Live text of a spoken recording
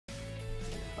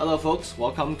Hello folks,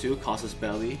 welcome to Casus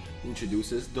Belli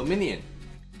Introduces Dominion.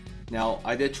 Now,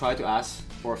 I did try to ask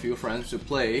for a few friends to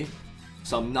play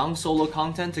some non-solo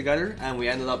content together, and we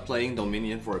ended up playing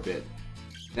Dominion for a bit.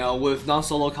 Now, with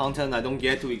non-solo content, I don't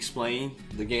get to explain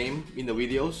the game in the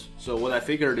videos, so what I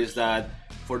figured is that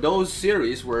for those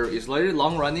series where it's slightly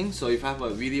long-running, so if I have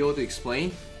a video to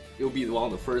explain, it will be one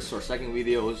of the first or second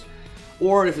videos.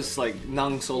 Or if it's like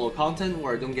non-solo content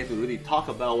where I don't get to really talk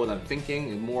about what I'm thinking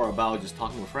and more about just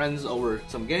talking with friends over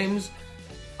some games,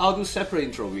 I'll do separate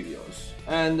intro videos.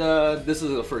 And this is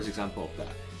the first example of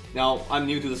that. Now, I'm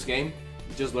new to this game,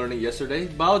 just learning yesterday,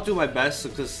 but I'll do my best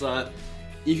because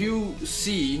if you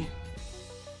see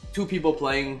two people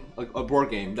playing a board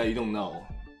game that you don't know,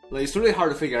 like, it's really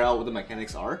hard to figure out what the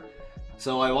mechanics are.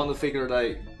 So I want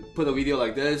to put a video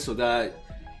like this so that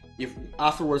if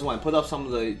afterwards when I put up some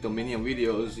of the Dominion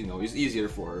videos, you know, it's easier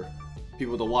for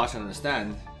people to watch and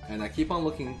understand. And I keep on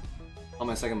looking on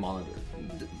my second monitor.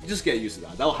 Just get used to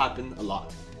that. That'll happen a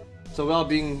lot. So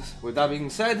with that being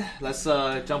said, let's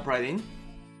jump right in.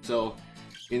 So,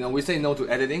 you know, we say no to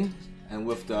editing, and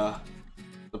with the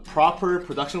proper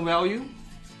production value,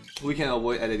 we can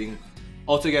avoid editing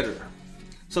altogether.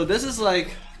 So this is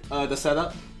like the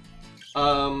setup.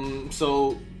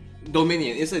 So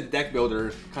Dominion is a deck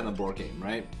builder kind of board game,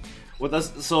 right?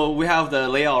 So we have the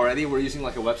layout already. We're using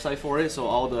like a website for it, so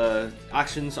all the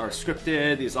actions are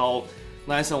scripted. It's all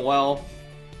nice and well.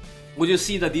 Would you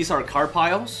see that these are card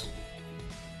piles,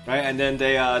 right? And then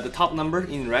the top number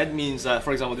in red means,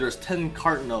 for example, there's 10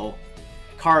 cardinal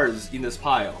cards in this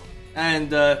pile,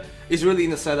 and it's really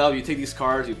in the setup. You take these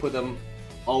cards, you put them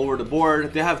all over the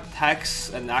board. They have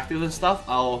text and active and stuff.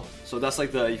 So that's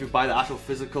like if you buy the actual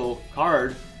physical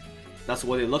card, that's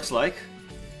what it looks like.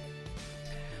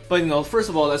 But you know, first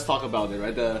of all, let's talk about it,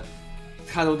 right? The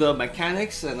kind of the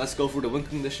mechanics, and let's go through the win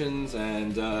conditions,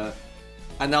 and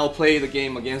I'll play the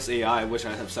game against AI, which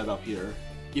I have set up here.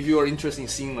 If you are interested in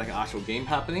seeing like an actual game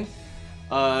happening,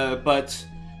 but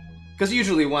because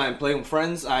usually when I'm playing with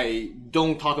friends, I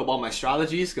don't talk about my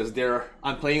strategies because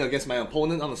I'm playing against my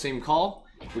opponent on the same call.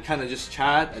 We kind of just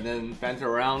chat and then banter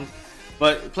around.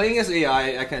 But playing as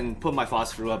AI, I can put my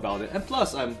thoughts through about it, and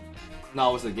plus I'm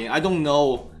novice in the game. I don't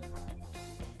know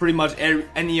pretty much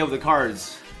any of the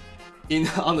cards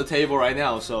on the table right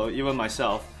now, so even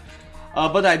myself.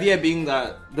 But the idea being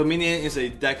that Dominion is a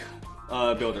deck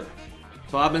builder.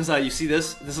 So what happens that you see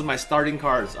this is my starting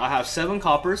cards. I have 7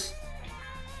 coppers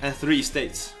and 3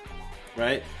 states,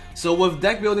 right? So with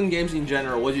deck building games in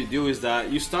general, what you do is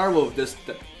that you start with this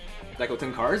deck of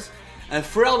 10 cards, and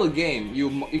throughout the game, you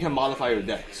can modify your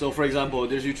deck. So for example,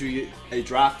 there's usually a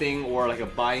drafting or like a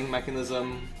buying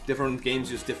mechanism. Different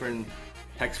games use different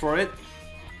text for it.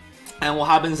 And what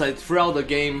happens is that throughout the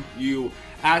game, you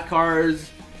add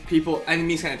cards.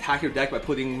 Enemies can attack your deck by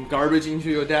putting garbage into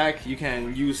your deck. You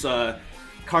can use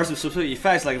cards with specific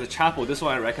effects like the chapel. This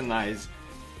one I recognize.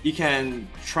 You can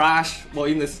trash. Well,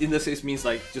 in this case means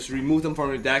like just remove them from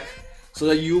your deck, so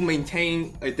that you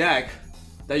maintain a deck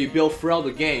that you build throughout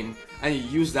the game, and you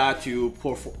use that to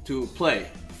play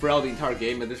throughout the entire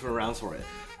game and different rounds for it.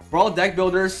 For all deck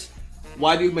builders,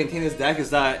 why do you maintain this deck is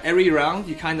that every round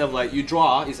you kind of like you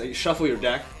draw, is like you shuffle your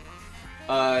deck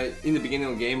in the beginning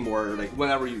of the game, or like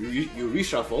whenever you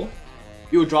reshuffle,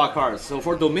 you draw cards. So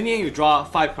for Dominion, you draw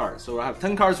 5 cards. So I have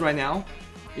 10 cards right now.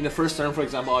 In the first turn, for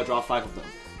example, I draw 5 of them.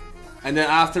 And then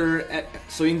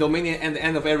so in Dominion, at the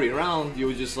end of every round,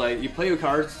 you just like you play your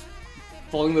cards,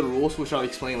 following the rules, which I'll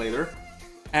explain later.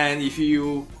 And if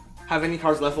you have any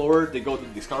cards left over, they go to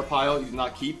the discard pile. You do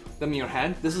not keep them in your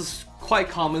hand. This is quite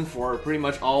common for pretty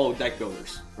much all deck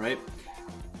builders, right?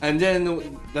 And then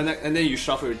you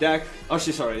shuffle your deck.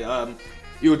 Actually, sorry,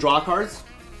 you draw cards.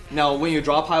 Now, when your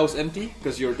draw pile is empty,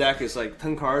 because your deck is like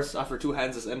 10 cards, after 2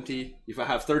 hands is empty. If I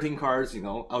have 13 cards, you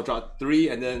know, I'll draw 3,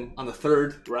 and then on the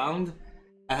 3rd round,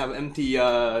 I have an empty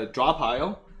draw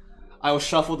pile. I will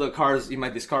shuffle the cards in my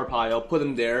discard pile, put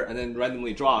them there, and then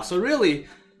randomly draw. So really,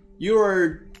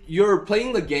 you're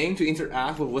playing the game to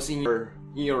interact with what's in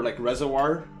your like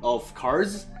reservoir of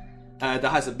cards that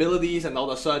has abilities and all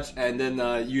that such, and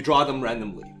then you draw them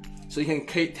randomly. So you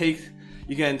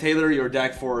can tailor your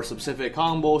deck for specific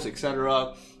combos,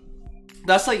 etc.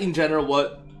 That's like in general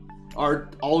what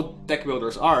all deck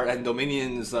builders are, and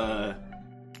Dominion is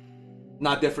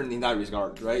not different in that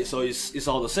regard, right? So it's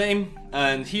all the same.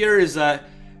 And here is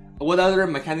what other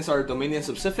mechanics are Dominion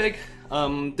specific.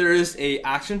 There is a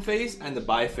action phase and the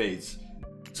buy phase.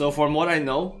 So from what I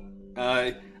know,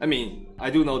 I mean,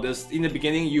 I do know this. In the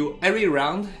beginning, every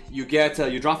round you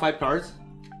draw 5 cards.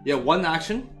 You have 1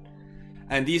 action,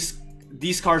 and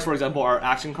these cards, for example, are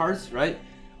action cards, right?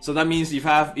 So that means if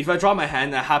I draw my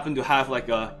hand and I happen to have like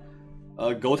a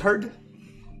goat herd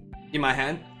in my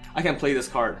hand, I can play this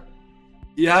card.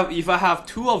 If I have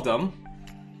 2 of them,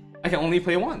 I can only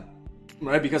play 1,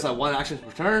 right? Because I have 1 action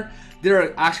per turn. There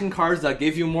are action cards that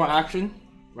give you more action,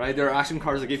 right? There are action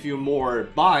cards that give you more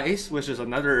buys, which is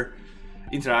another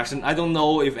interaction. I don't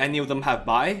know if any of them have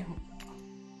buy.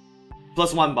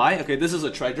 +1 buy. Okay, this is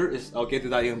a treasure. I'll get to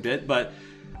that in a bit, but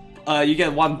you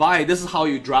get 1 buy. This is how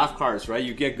you draft cards, right?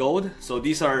 You get gold. So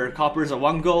these are coppers are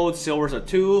 1 gold, silvers are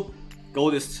 2,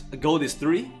 gold is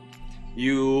 3.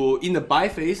 You in the buy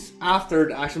phase, after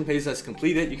the action phase has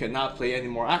completed, you cannot play any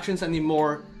more actions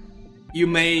anymore. You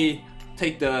may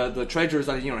take the treasures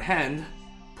that are in your hand,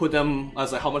 put them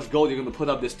as how much gold you're going to put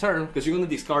up this turn, because you're going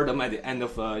to discard them at the end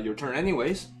of your turn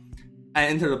anyways,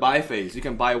 and enter the buy phase. You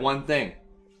can buy 1 thing.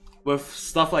 With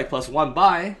stuff like +1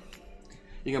 buy,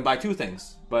 you can buy 2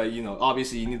 things, but you know,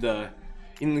 obviously you need the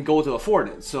gold to afford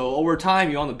it. So over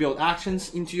time, you want to build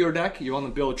actions into your deck. You want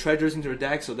to build treasures into your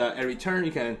deck so that every turn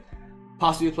you can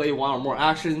possibly play 1 or more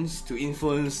actions to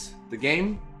influence the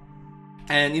game.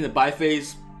 And in the buy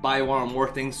phase, buy 1 or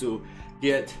more things to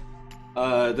get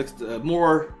the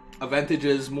more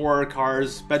advantages, more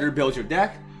cards, better build your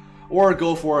deck, or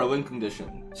go for a win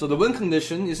condition. So the win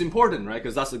condition is important, right?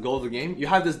 Because that's the goal of the game. You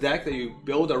have this deck that you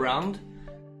build around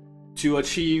to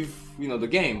achieve, you know, the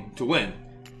game, to win.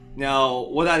 Now,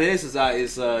 what that is that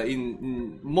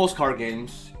in most card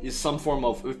games is some form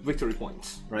of victory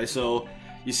points, right? So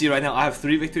you see right now I have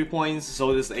 3 victory points.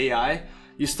 So this AI,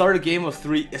 you start a game of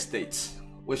 3 estates,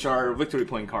 which are victory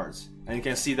point cards, and you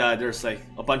can see that there's like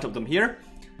a bunch of them here.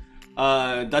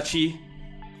 Duchy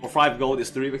for 5 gold is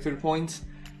 3 victory points.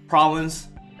 Province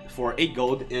for 8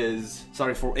 gold is,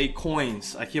 sorry, for 8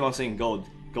 coins. I keep on saying gold.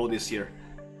 Gold is here.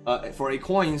 For 8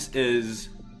 coins is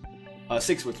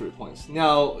 6 victory points.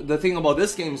 Now, the thing about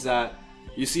this game is that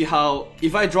you see how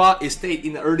if I draw a state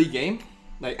in the early game,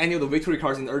 like any of the victory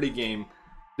cards in the early game,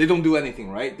 they don't do anything,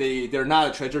 right? They're not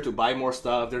a treasure to buy more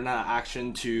stuff. They're not an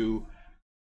action to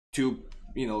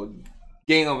you know,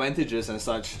 gain advantages and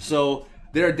such. So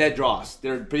they're dead draws.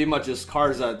 They're pretty much just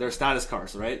cards that they're status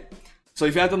cards, right? So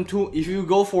if you have them if you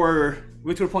go for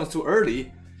victory points too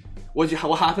early, what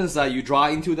happens is that you draw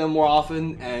into them more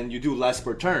often and you do less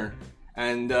per turn.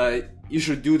 And you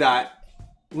should do that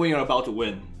when you're about to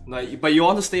win. But you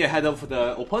want to stay ahead of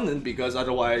the opponent, because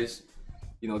otherwise,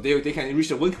 you know, they can reach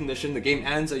the win condition, the game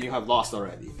ends, and you have lost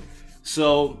already.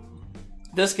 So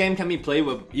this game can be played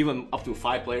with even up to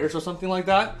 5 players or something like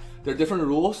that. There are different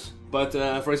rules, but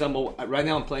for example, right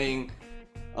now I'm playing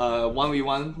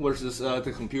 1v1 versus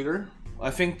the computer. I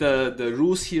think the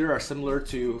rules here are similar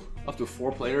to up to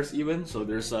 4 players even, so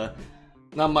there's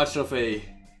not much of a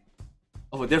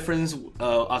difference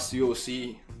as you will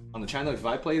see on the channel if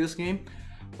I play this game.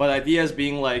 But ideas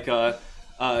being like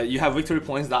you have victory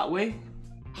points that way.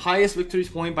 Highest victory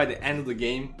point by the end of the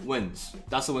game wins.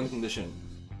 That's the win condition.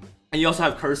 And you also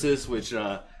have curses, which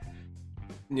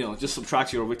you know, just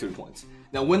subtract your victory points.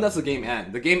 Now, when does the game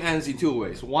end? The game ends in 2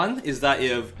 ways. One is that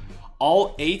if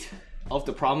all 8 of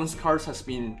the province cards has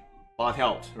been bought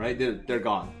out, right? They're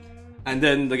gone, and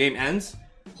then the game ends.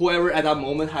 Whoever at that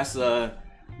moment has the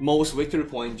most victory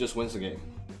point just wins the game.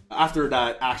 After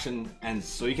that action ends,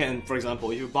 so you can, for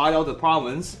example, if you buy out the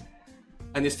province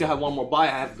and you still have 1 more buy,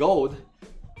 I have gold,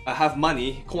 I have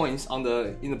money, coins in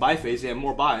the buy phase. You have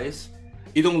more buys.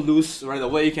 You don't lose right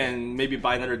away. You can maybe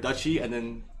buy another duchy and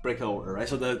then break it over, right?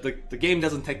 So the game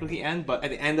doesn't technically end, but at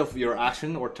the end of your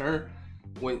action or turn,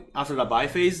 after that buy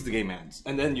phase, the game ends,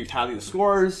 and then you tally the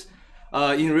scores.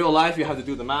 In real life, you have to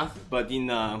do the math, but in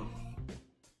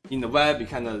the web,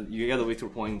 you get the victory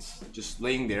points just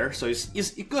laying there. So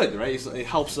it's good, right? It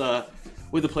helps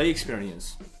with the play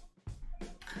experience.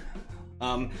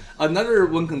 Another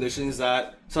win condition is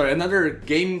that, another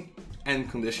game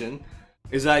end condition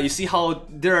is that you see how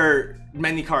there are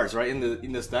many cards, right,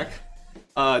 in this deck.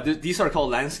 These are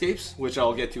called landscapes, which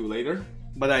I'll get to later.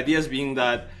 But the idea is being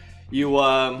that you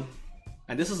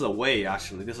and this is a way,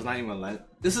 actually. This is not even a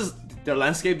this is their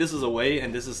landscape. This is a way,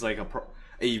 and this is like a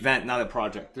event, not a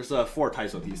project. There's 4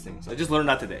 types of these things. I just learned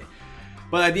that today.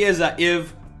 But the idea is that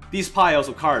if these piles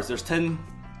of cards, there's 10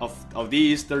 of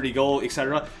these, 30 gold,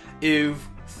 etc. If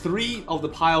 3 of the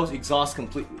piles exhaust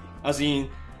completely, as in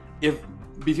if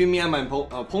between me and my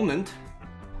opponent,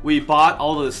 we bought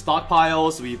all the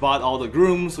stockpiles, we bought all the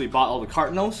grooms, we bought all the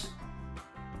cardinals,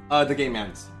 the game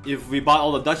ends. If we bought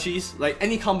all the duchies, like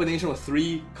any combination of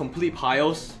 3 complete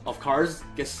piles of cards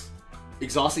gets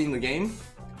exhausted in the game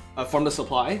from the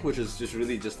supply, which is just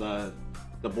really just the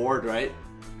board, right?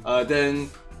 Then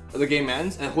the game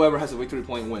ends, and whoever has a victory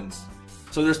point wins.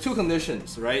 So there's 2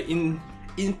 conditions, right? In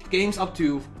in games up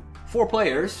to 4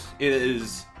 players, it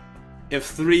is if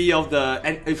three of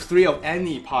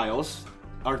any piles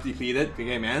are depleted, the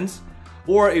game ends,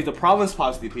 or if the province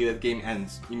pile is depleted, game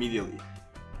ends immediately.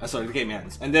 Sorry, the game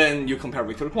ends, and then you compare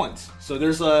victory points. So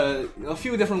there's a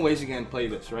few different ways you can play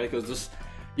this, right? Because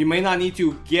you may not need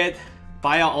to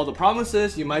buy out all the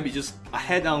provinces. You might be just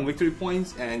ahead on victory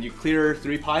points, and you clear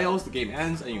 3 piles, the game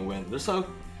ends, and you win.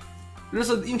 There's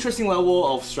an interesting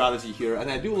level of strategy here,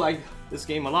 and I do like this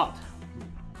game a lot.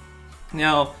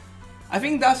 Now, I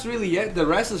think that's really it. The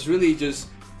rest is really just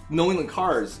knowing the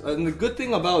cards. And the good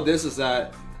thing about this is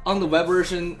that on the web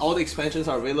version, all the expansions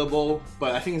are available,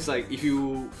 but I think it's like if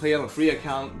you play on a free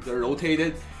account, they're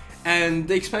rotated, and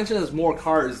the expansion has more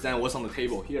cards than what's on the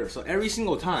table here. So every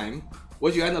single time,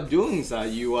 what you end up doing is that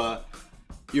you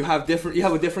have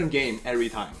a different game every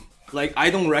time. Like, I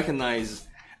don't recognize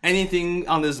anything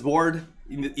on this board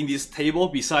in this table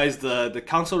besides the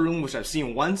council room, which I've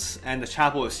seen once, and the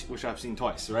chapel, which I've seen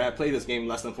twice, right? I played this game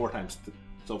less than 4 times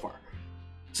so far.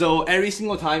 So every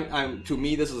single time, to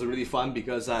me, this is really fun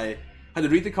because I had to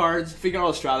read the cards, figure out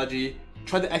a strategy,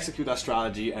 try to execute that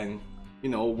strategy, and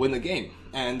win the game.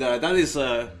 And that is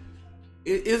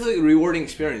it is a rewarding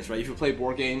experience, right? If you play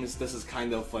board games, this is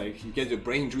kind of like you get your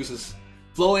brain juices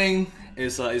flowing.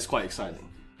 Is quite exciting.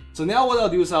 So now what I'll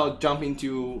do is I'll jump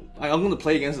into, I'm going to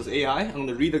play against this AI, I'm going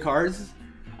to read the cards,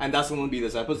 and that's going to be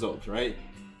this episode, right?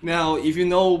 Now, if you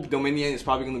know Dominion, it's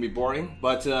probably going to be boring,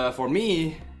 but for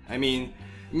me, I mean,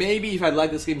 maybe if I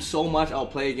like this game so much, I'll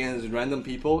play against random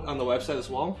people on the website as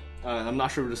well. I'm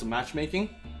not sure if there's a matchmaking,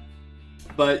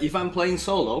 but if I'm playing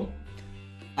solo,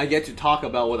 I get to talk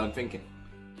about what I'm thinking.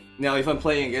 Now, if I'm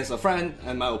playing against a friend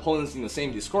and my opponent's in the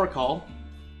same Discord call,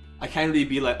 I can't really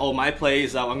be like, oh, my play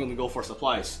is that I'm gonna go for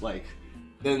supplies. Like,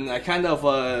 then I kind of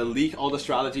leak all the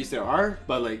strategies there are,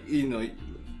 but like,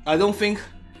 I don't think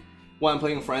when I'm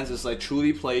playing with friends is like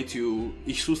truly play to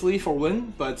exclusively for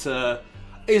win, but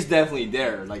it's definitely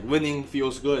there. Like, winning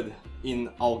feels good in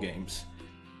all games.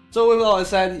 So with all that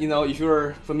said, if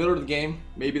you're familiar with the game,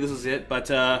 maybe this is it, but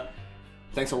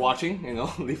thanks for watching.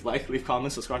 Leave like, leave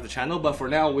comments, subscribe to the channel, but for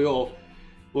now we'll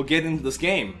get into this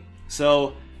game.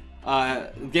 So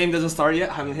the game doesn't start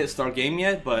yet, I haven't hit start game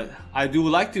yet, but I do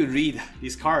like to read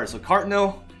these cards. So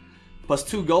Cardinal,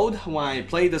 +2 gold. When I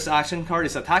play this action card,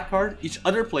 it's attack card. Each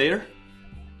other player,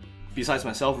 besides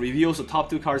myself, reveals the top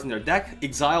 2 cards in their deck.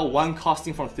 Exile 1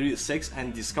 costing from 3 to 6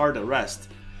 and discard the rest.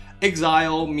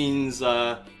 Exile means,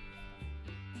 I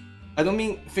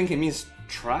don't think it means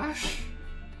trash?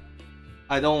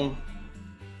 I don't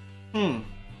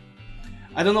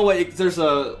know what, there's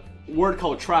a word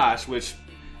called trash, which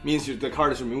means the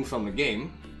card is removed from the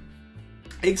game.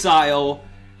 Exile,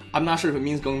 I'm not sure if it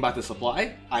means going back to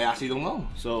supply. I actually don't know,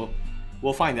 so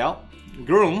we'll find out.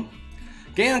 Groom,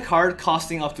 gain a card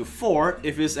costing up to 4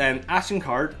 if it's an action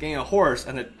card. Gain a horse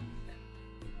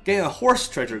gain a horse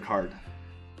treasure card.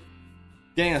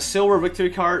 Gain a silver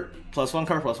victory card, +1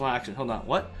 card, +1 action. Hold on,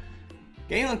 what?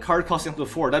 Gain a card costing up to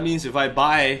 4. That means if I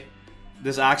buy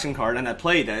this action card and I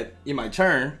play that in my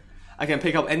turn, I can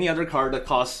pick up any other card that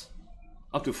costs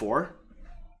up to 4,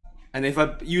 and if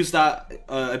I use that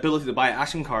ability to buy an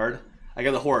action card, I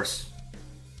get a horse.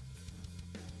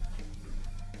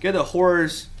 Get a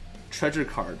horse treasure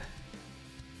card.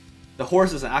 The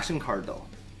horse is an action card though.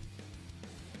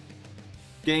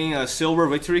 Getting a silver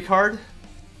victory card,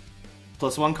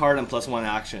 +1 card and +1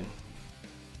 action.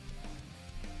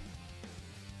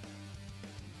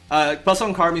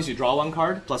 +1 card means you draw 1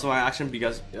 card, +1 action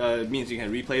because it means you can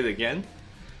replay it again.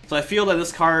 So I feel that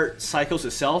this card cycles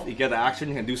itself, you get the action,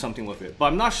 you can do something with it. But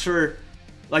I'm not sure,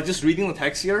 like just reading the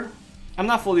text here, I'm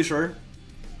not fully sure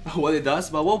what it does,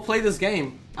 but we'll play this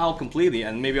game out completely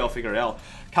and maybe I'll figure it out.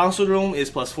 Council Room is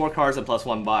 +4 cards and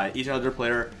 +1 buy. Each other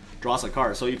player draws a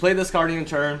card. So you play this card in your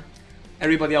turn,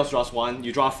 everybody else draws 1,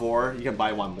 you draw 4, you can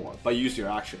buy 1 more, but use your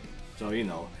action. So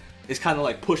it's kind of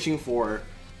like pushing for,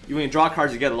 when you draw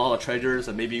cards, you get a lot of treasures,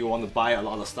 and maybe you want to buy a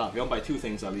lot of stuff. You want to buy 2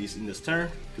 things at least in this turn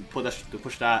to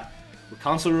push that. With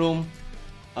Council Room,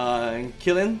 and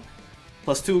Killing,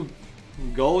 +2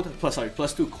 gold,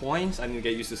 +2 coins. I need to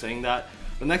get used to saying that.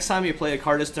 The next time you play a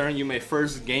card this turn, you may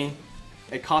first gain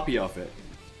a copy of it.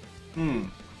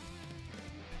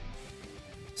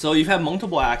 So you have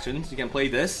multiple actions. You can play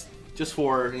this just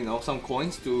for some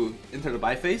coins to enter the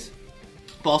buy phase,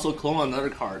 but also clone another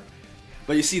card.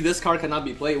 But you see, this card cannot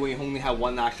be played when you only have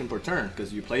 1 action per turn,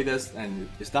 because you play this and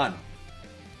it's done.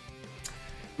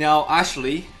 Now,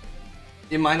 actually,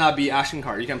 it might not be action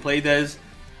card. You can play this,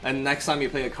 and next time you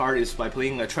play a card is by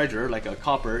playing a treasure, like a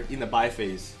copper, in the buy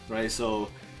phase, right? So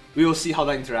we will see how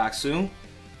that interacts soon.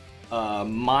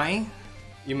 Mine,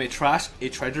 you may trash a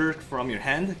treasure from your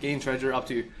hand, gain treasure up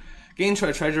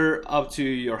to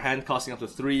your hand costing up to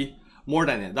 3 more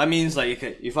than it. That means like,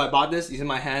 okay, if I bought this, it's in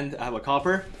my hand, I have a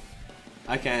copper,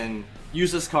 I can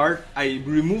use this card, I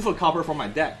remove a copper from my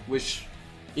deck, which,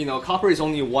 you know, copper is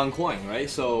only 1 coin, right?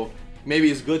 So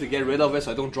maybe it's good to get rid of it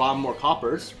so I don't draw more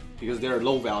coppers, because they're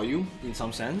low value in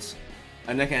some sense.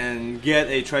 And I can get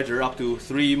a treasure up to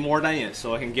 3 more than it,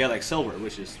 so I can get like silver,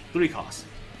 which is 3 costs.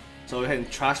 So I can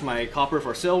trash my copper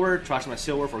for silver, trash my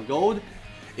silver for gold.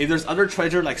 If there's other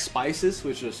treasure like spices,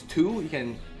 which is 2,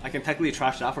 I can technically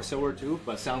trash that for silver too,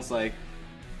 but sounds like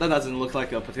that doesn't look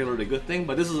like a particularly good thing.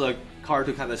 But this is a card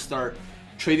to kind of start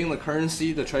trading the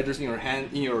currency, the treasures in your hand,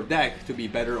 in your deck, to be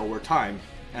better over time.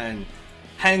 And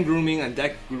hand grooming and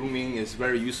deck grooming is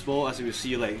very useful, as you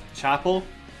see like Chapel.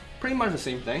 Pretty much the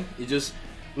same thing. You just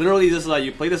literally, this is like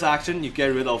you play this action, you get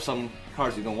rid of some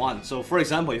cards you don't want. So for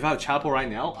example, if I have Chapel right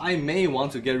now, I may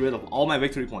want to get rid of all my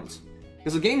victory points,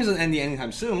 because the game isn't ending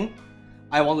anytime soon.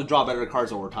 I want to draw better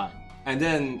cards over time and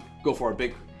then go for a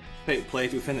big play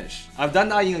to finish. I've done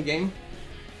that in a game.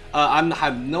 I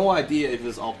have no idea if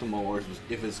it's optimal or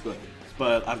if it's good,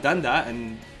 but I've done that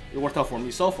and it worked out for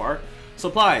me so far.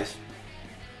 Supplies.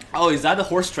 Oh, is that the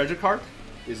horse treasure card?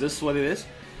 Is this what it is?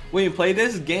 When you play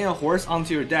this, gain a horse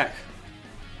onto your deck.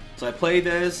 So I play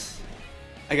this,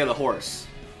 I get a horse.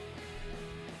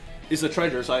 It's a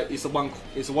treasure, so it's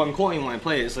one coin when I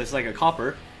play it, so it's like a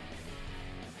copper.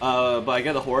 But I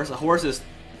get a horse. A horse is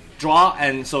draw,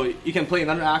 and so you can play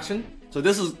another action. So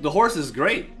the horse is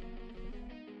great.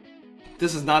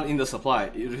 This is not in the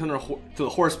supply. You return to the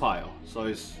horse pile. So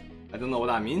I don't know what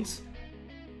that means.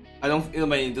 I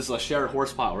mean, this is a shared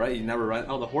horse pile, right? You never run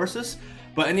out the horses.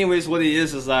 But anyways, what it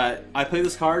is that I play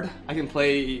this card, I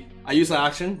use the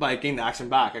action, but I gain the action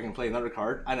back. I can play another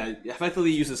card, and I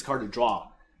effectively use this card to draw,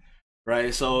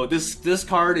 right? So this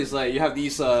card is like, you have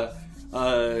these,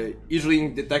 usually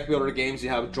in the deck builder games, you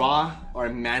have draw or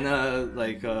mana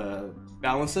like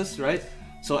balances, right?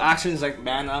 So action is like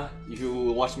mana. If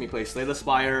you watch me play Slay the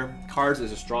Spire, cards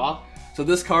is just draw. So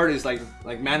this card is like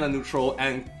mana neutral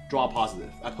and draw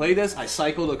positive. I play this, I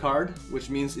cycle the card, which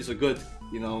means it's a good,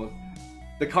 you know,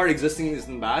 the card existing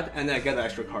isn't bad, and then I get an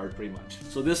extra card pretty much.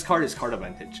 So this card is card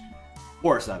advantage.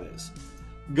 Horse, that is.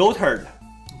 Goat Herd,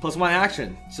 +1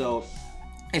 action. So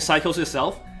it cycles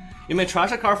itself. You may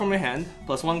trash a card from your hand,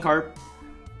 +1 card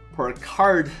per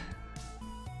card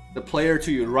the player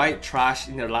to your right trash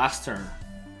in their last turn.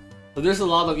 So there's a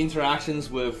lot of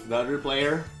interactions with the other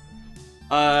player.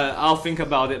 I'll think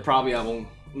about it. Probably I won't.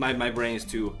 My brain is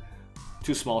too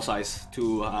small size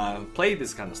to play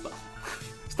this kind of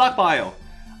stuff. Stockpile.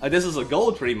 This is a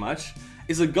gold pretty much.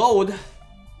 It's a gold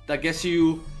that gets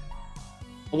you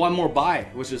 1 more buy,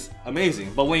 which is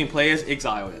amazing. But when you play it,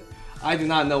 exile it. I do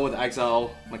not know what the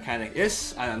exile mechanic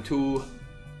is, and I'm too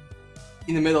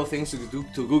in the middle of things to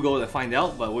Google to find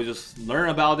out. But we'll just learn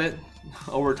about it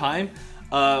over time.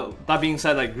 That being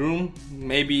said, like groom,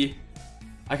 maybe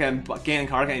I can gain a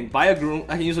card. I can buy a groom.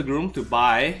 I can use a groom to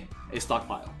buy a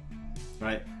stockpile,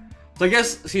 right? So I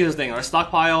guess, here's the thing, our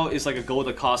stockpile is like a gold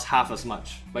that costs half as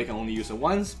much, but you can only use it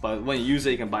once, but when you use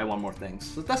it, you can buy 1 more thing.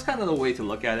 So that's kind of the way to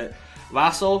look at it.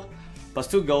 Vassal,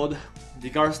 +2 gold,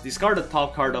 discard the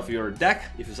top card of your deck.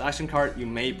 If it's action card, you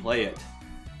may play it.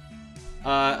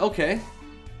 Okay.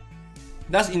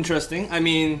 That's interesting. I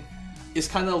mean, it's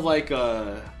kind of like,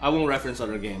 I won't reference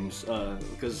other games,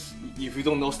 because if you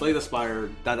don't know Slay the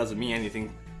Spire, that doesn't mean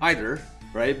anything either,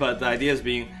 right? But the idea is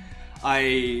being,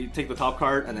 I take the top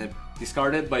card and I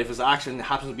discard it, but if it's action, it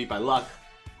happens to be by luck,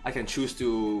 I can choose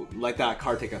to let that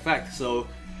card take effect. So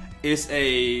it's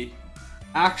a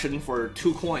action for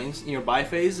 2 coins in your buy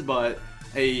phase, but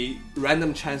a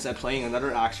random chance at playing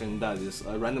another action that is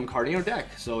a random card in your deck.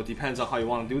 So it depends on how you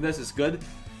want to do this. It's good.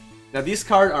 Now these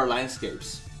cards are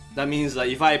landscapes. That means that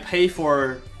if I pay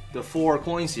for the 4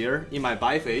 coins here in my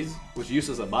buy phase, which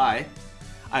uses a buy,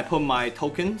 I put my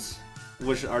tokens,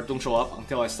 which don't show up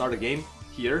until I start the game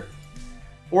here.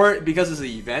 Or because it's an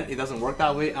event, it doesn't work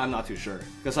that way, I'm not too sure.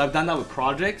 Because I've done that with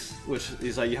projects, which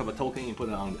is like you have a token, you put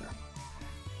it on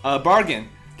there. Bargain.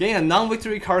 Gain a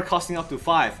non-victory card costing up to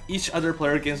 5. Each other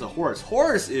player gains a horse.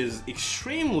 Horse is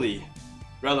extremely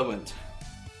relevant.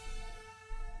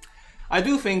 I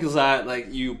do think that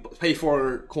like you pay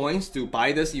 4 coins to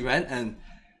buy this event and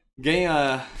gain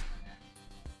a...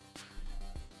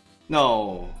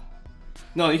 No,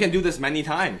 you can do this many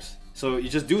times. So you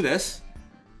just do this,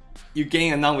 you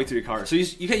gain a non-victory card. So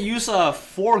you can use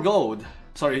 4 gold.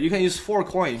 Sorry, you can use 4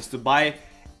 coins to buy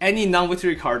any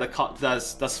non-victory card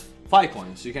that's 5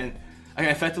 coins. I can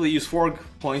effectively use 4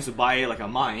 coins to buy like a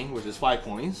mine, which is 5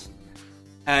 coins.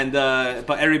 And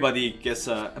but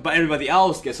everybody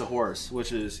else gets a horse,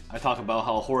 which is I talk about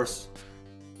how a horse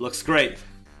looks great.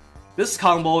 This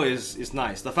combo is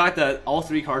nice. The fact that all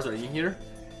 3 cards are in here,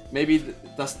 maybe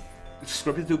that's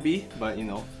scripted to be, but you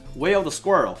know, Way of the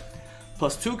Squirrel,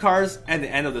 plus 2 cards at the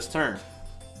end of this turn.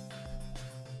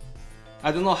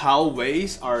 I don't know how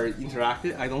ways are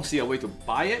interacted. I don't see a way to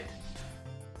buy it.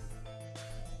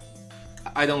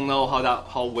 I don't know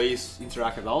how ways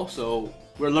interact at all, so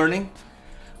we're learning.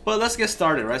 But let's get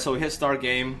started, right? So we hit start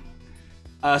game.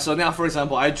 So now, for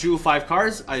example, I drew 5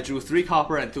 cards. I drew 3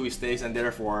 copper and 2 estates, and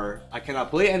therefore I cannot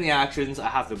play any actions. I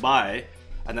have to buy,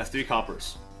 and that's 3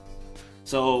 coppers.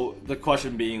 So the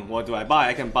question being, what do I buy?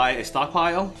 I can buy a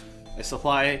stockpile, a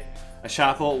supply, a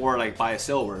chapel, or like buy a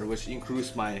silver, which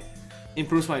improves my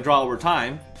draw over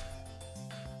time.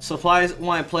 Supplies,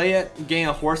 when I play it, gain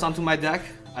a horse onto my deck.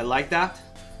 I like that.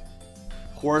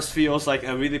 Horse feels like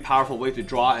a really powerful way to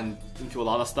draw into a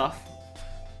lot of stuff.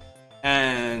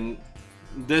 And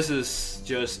this is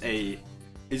just a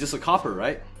copper,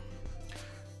 right?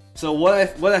 So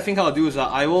what I think I'll do is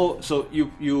that I will. So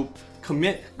you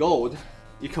commit gold,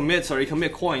 you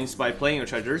commit coins by playing your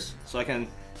treasures. So I can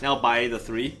now buy the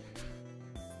 3.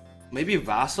 Maybe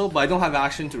Vassal, but I don't have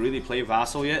action to really play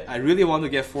Vassal yet. I really want to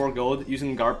get 4 gold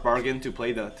using bargain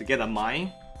to get a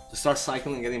mine, to start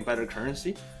cycling and getting better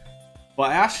currency.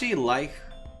 But I actually like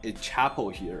a chapel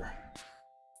here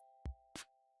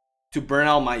to burn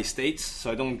out my estates so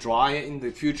I don't draw it in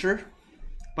the future.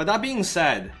 But that being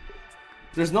said,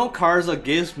 there's no cards that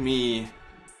gives me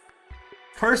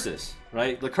curses,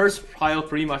 right? The curse pile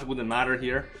pretty much wouldn't matter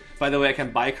here. By the way, I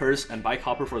can buy curse and buy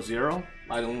copper for 0.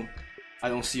 I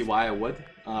don't see why I would.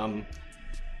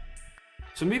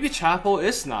 So maybe chapel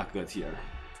is not good here.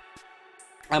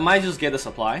 I might just get a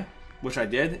supply, which I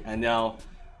did, and now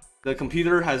the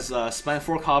computer has spent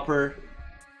 4 copper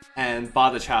and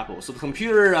bought the chapel. So the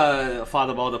computer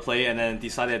thought about the play and then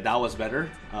decided that was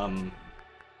better.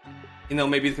 You know,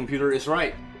 maybe the computer is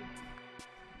right.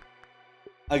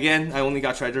 Again, I only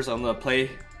got treasures. I'm gonna play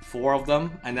 4 of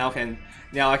them, and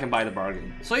now I can buy the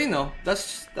bargain. So you know,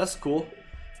 that's cool.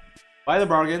 Buy the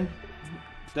bargain.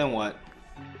 Then what?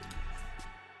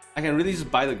 I can really just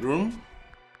buy the groom.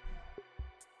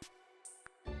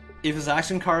 If it's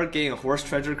action card, getting a horse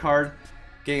treasure card,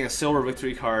 getting a silver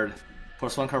victory card,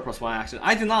 +1 card +1 action.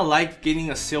 I do not like getting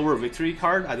a silver victory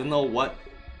card. I don't know what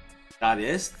that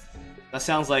is. That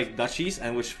sounds like duchies,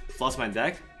 and which floods my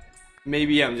deck.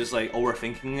 Maybe I'm just like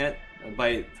overthinking it,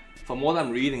 but from what I'm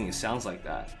reading, it sounds like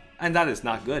that, and that is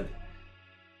not good.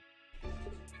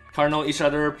 Cardinal, each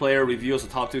other player reveals the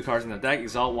top 2 cards in the deck,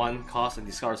 exalt 1 cost, and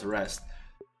discards the rest.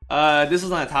 This is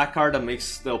an attack card that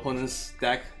makes the opponent's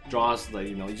deck draws, like,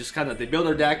 you know, you just they build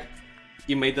their deck,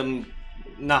 you made them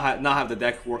not have the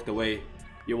deck work the way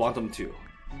you want them to.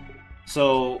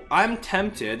 So I'm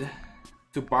tempted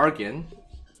to bargain,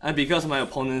 and because my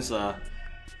opponent's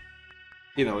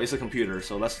you know, it's a computer,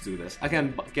 so let's do this. I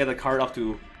can get a card up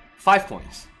to 5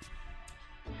 coins.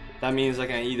 That means I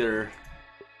can either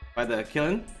buy the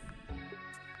killing.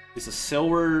 It's a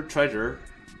silver treasure.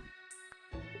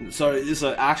 So it's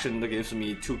an action that gives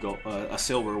me 2 gold, a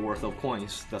silver worth of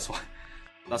coins. That's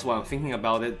why I'm thinking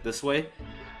about it this way.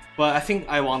 But I think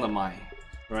I want a mine,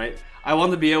 right? I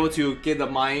want to be able to get the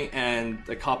mine and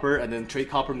the copper, and then trade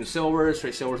copper into silver,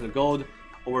 trade silver into gold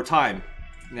over time.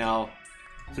 Now,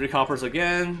 3 coppers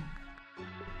again.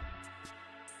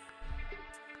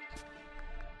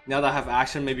 Now that I have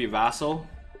action, maybe Vassal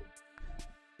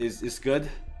is good.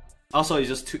 Also,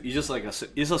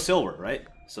 it's a silver, right?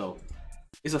 So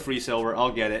it's a free silver.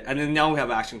 I'll get it. And then now we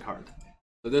have action card.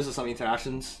 So this is some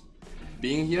interactions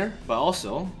being here, but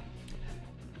also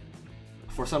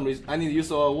for some reason I need to use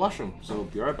the washroom. So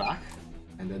be right back,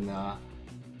 and then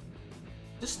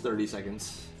just 30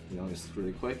 seconds. You know, it's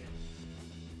really quick,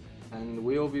 and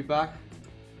we'll be back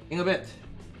in a bit.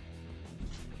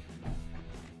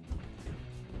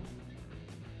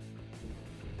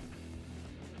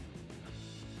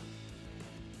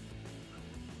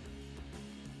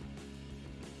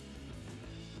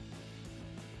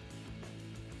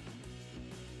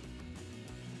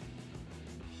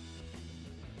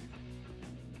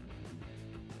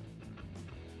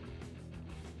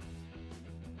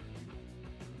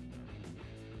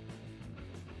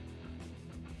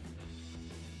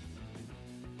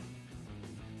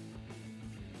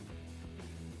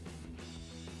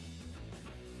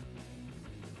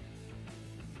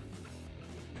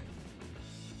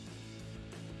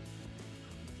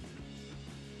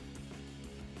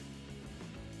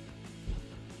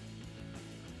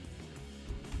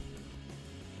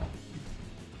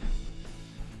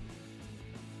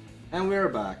 And we're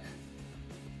back.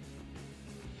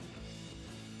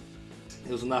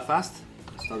 it wasn't that fast.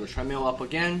 Start the treadmill up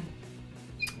again.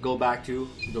 Go back to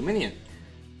Dominion.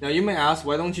 Now you may ask,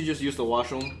 why don't you just use the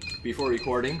washroom before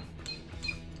recording?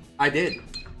 I did.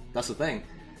 That's the thing.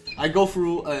 I go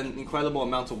through an incredible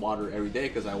amount of water every day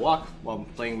because I walk while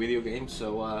playing video games.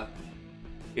 So,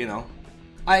 you know,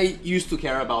 I used to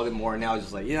care about it more. Now it's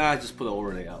just like, yeah, I just put the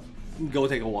overlay up. Go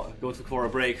take a walk. Go for a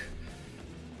break.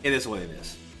 It is what it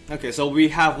is. Okay, so we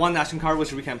have one action card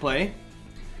which we can play.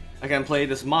 I can play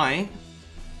this mine.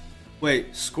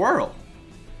 Wait, squirrel.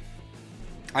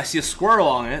 I see a squirrel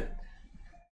on it.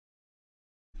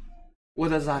 What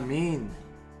does that mean?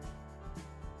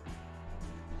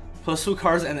 Plus 2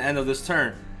 cards at the end of this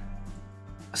turn.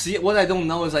 See, what I don't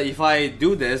know is that if I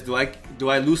do this, do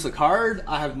I lose the card?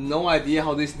 I have no idea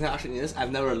how this interaction is.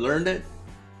 I've never learned it.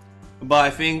 But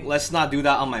I think let's not do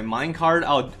that on my mine card.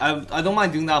 I don't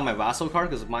mind doing that on my vassal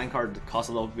card because mine card costs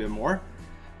a little bit more.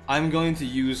 I'm going to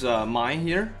use mine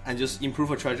here and just improve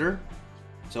a treasure.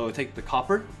 So take the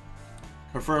copper,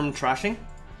 confirm trashing.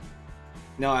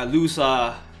 Now I lose,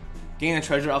 gain a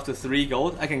treasure up to 3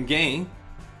 gold. I can gain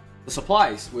the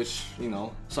supplies, which, you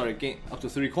know, sorry, gain up to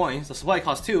 3 coins. The supply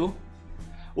costs 2,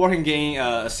 or I can gain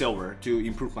a silver to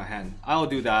improve my hand. I'll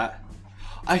do that.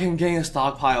 I can gain a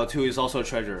stockpile too. It's also a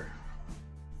treasure.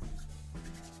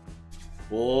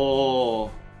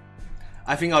 Whoa!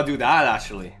 I think I'll do that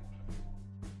actually.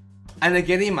 And I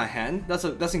get it in my hand.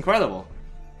 That's incredible.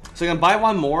 So I can buy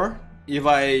one more. If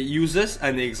I use this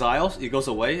and the exiles, it goes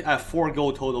away. I have 4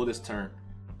 gold total this turn,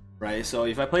 right? So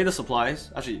if I play the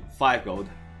supplies, actually 5 gold.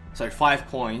 Sorry, 5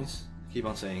 coins. Keep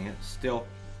on saying it. Still,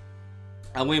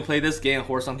 I'm going to play this, gain a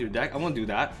horse onto your deck. I'm going to do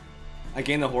that. I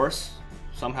gain the horse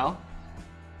somehow.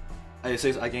 It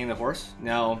says I gain the horse.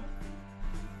 Now,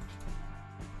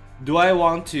 do I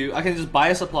want to? I can just buy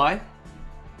a supply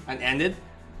and end it,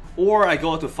 or I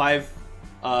go up to 5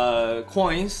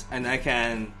 coins and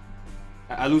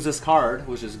I lose this card,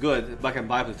 which is good, but I can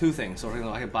buy up to 2 things. So you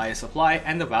know, I can buy a supply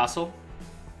and a vassal.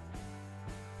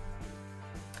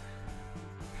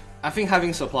 I think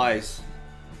having supplies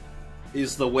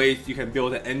is the way you can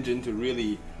build an engine to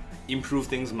really improve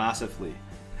things massively.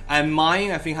 And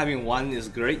mine, I think having 1 is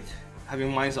great.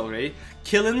 Having mine is alright.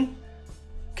 Killing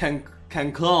can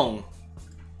clone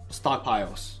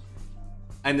stockpiles,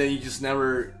 and then you just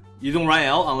never. You don't run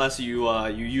out unless you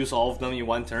use all of them in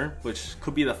 1 turn, which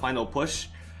could be the final push.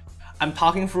 I'm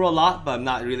talking through a lot, but I'm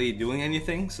not really doing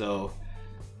anything, so...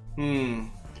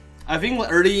 I think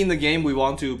early in the game we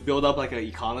want to build up like an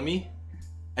economy,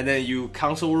 and then you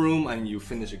council room and you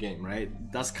finish the game, right?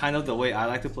 That's kind of the way I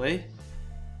like to play.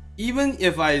 Even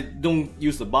if I don't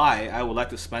use the buy, I would like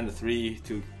to spend the 3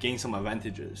 to gain some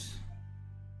advantages.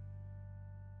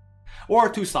 Or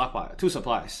 2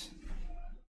 supplies.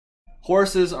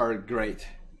 Horses are great,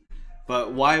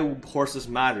 but why would horses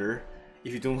matter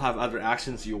if you don't have other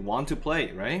actions you want to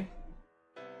play, right?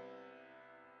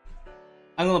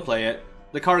 I'm gonna play it.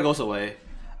 The card goes away.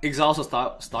 Exiles a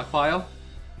stockpile.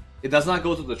 It does not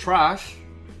go to the trash,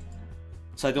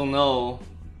 so I don't know.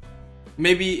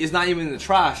 Maybe it's not even in the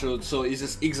trash, so it's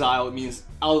just exile. It means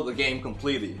out of the game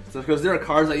completely. So because there are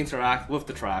cards that interact with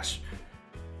the trash.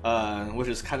 Which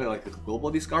is kind of like a global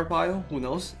discard pile, who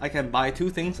knows? I can buy 2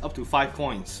 things up to 5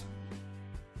 coins.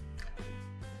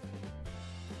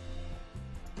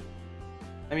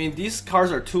 I mean, these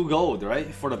cards are 2 gold,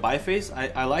 right? For the buy phase,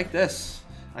 I like this.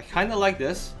 I kind of like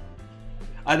this.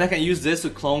 And I can use this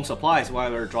to clone supplies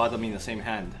while I draw them in the same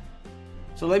hand.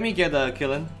 So let me get a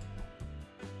killing.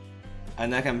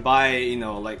 And I can buy, you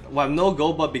know, like, well, I have no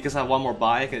gold, but because I have 1 more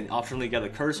buy, I can optionally get a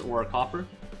curse or a copper.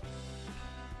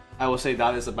 I would say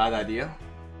that is a bad idea.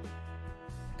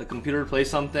 The computer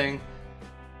plays something,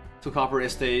 2 copper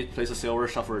estate, plays a silver,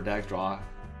 shuffle a deck, draw.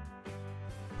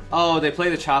 Oh, they play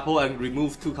the chapel and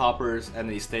remove 2 coppers and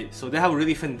the estate. So they have a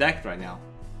really thin deck right now.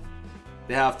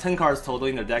 They have 10 cards total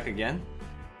in their deck again.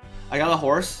 I got a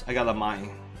horse, I got a mine.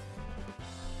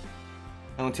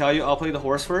 I'm gonna tell you, I'll play the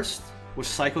horse first, which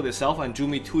cycled itself and drew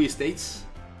me 2 estates.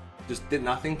 Just did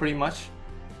nothing pretty much.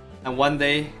 And one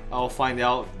day, I'll find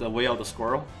out the way of the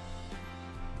squirrel.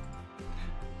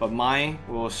 But mine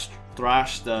will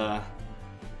thrash the...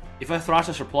 If I thrash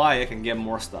the supply, I can get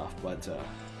more stuff, but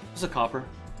it's a copper.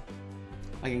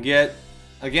 I can get,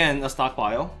 again, a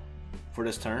stockpile for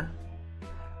this turn.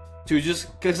 To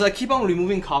just... Because I keep on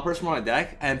removing coppers from my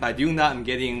deck, and by doing that,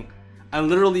 I'm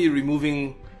literally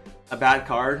removing a bad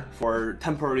card for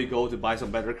temporary gold to buy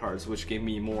some better cards, which gave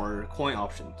me more coin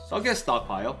options. So I'll get a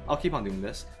stockpile. I'll keep on doing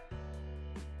this.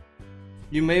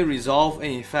 You may resolve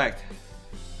any effect.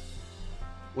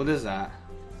 What is that?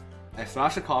 I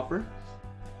thrash a copper.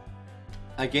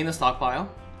 I gain a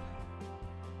stockpile.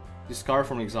 Discard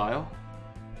from exile.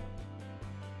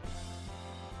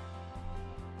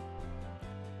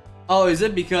 Oh, is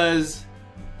it because...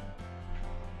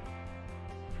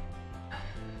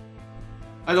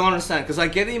 I don't understand, because I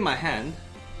get it in my hand,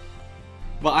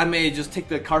 but I may just take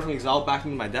the card from exile back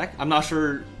into my deck. I'm not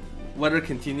sure whether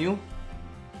continue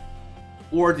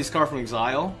or discard from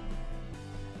exile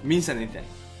means anything.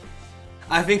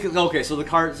 I think, okay, so the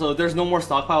card, so there's no more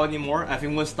stockpile anymore. I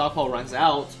think when stockpile runs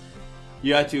out,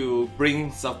 you have to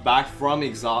bring stuff back from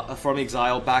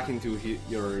exile back into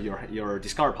your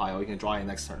discard pile. You can draw it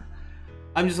next turn.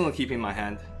 I'm just gonna keep it in my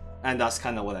hand, and that's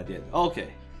kind of what I did.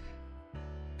 Okay.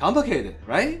 Complicated,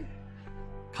 right?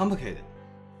 Complicated.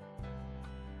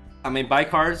 I mean, buy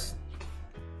cards.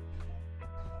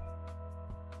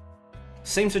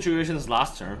 Same situation as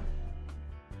last turn.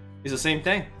 It's the same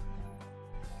thing.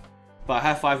 But I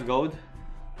have 5 gold.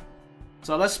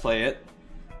 So let's play it.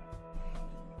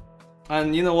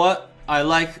 And you know what? I'm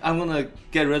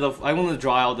gonna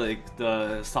draw out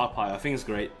the stockpile. I think it's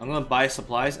great. I'm gonna buy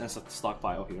supplies and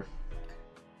stockpile here.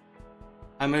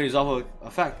 I may resolve a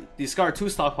effect. Discard 2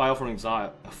 stockpile from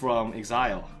exile. From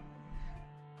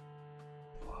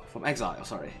exile,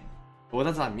 sorry. But what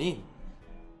does that mean?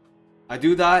 I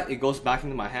do that, it goes back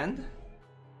into my hand.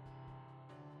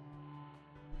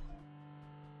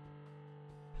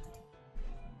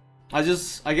 I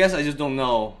guess I just don't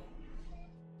know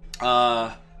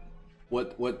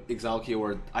what exile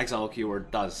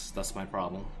keyword does. That's my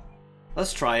problem.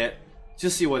 Let's try it.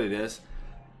 Just see what it is.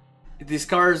 It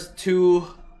discards 2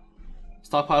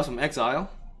 stockpiles from exile.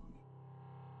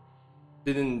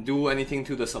 Didn't do anything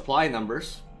to the supply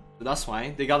numbers, but that's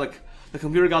fine. The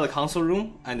computer got a console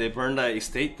room and they burned the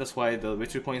estate. That's why the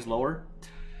victory point is lower.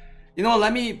 You know what?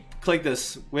 Let me click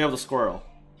this Way of the Squirrel.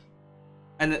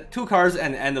 And 2 cards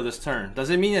at the end of this turn. Does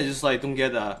it mean I just like don't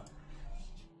get a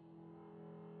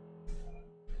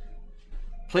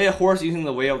play a horse using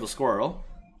the Way of the Squirrel?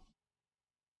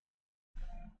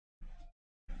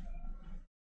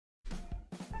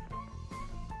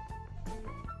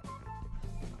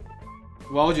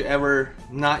 Why would you ever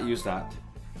not use that?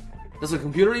 Does the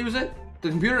computer use it? The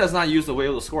computer does not use the Way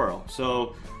of the Squirrel,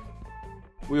 so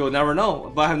we will never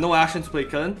know. But I have no action to play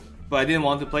Killen, but I didn't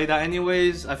want to play that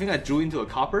anyways. I think I drew into a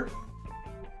copper.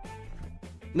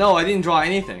 No, I didn't draw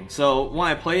anything. So when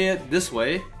I play it this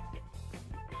way,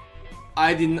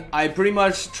 I pretty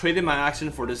much traded my action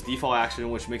for this default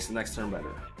action, which makes the next turn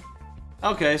better.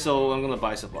 Okay, so I'm gonna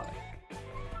buy supply.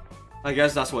 I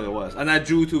guess that's what it was. And I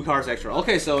drew 2 cards extra.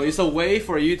 Okay, so it's a way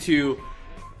for you to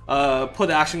put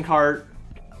the action card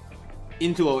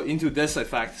into this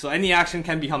effect. So any action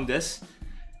can become this,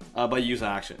 but use an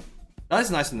action. That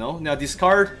is nice to know. Now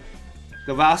discard,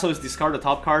 the Vassal is discard the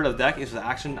top card of the deck. Is the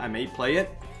action I may play it.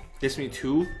 Gives me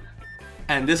 2.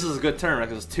 And this is a good turn, right?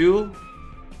 Because it's 2,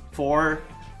 4,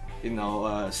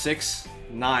 6,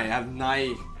 9. I have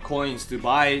 9 coins to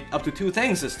buy up to 2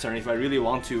 things this turn if I really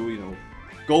want to,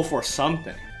 go for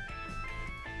something.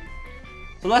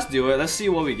 So let's do it. Let's see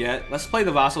what we get. Let's play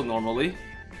the Vassal normally.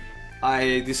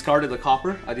 I discarded the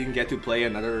copper. I didn't get to play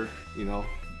another,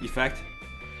 effect,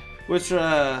 which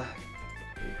pretty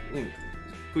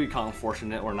kind of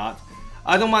unfortunate or not.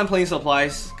 I don't mind playing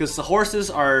supplies because the horses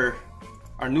are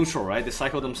neutral, right? They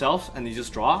cycle themselves and they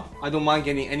just draw. I don't mind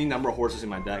getting any number of horses in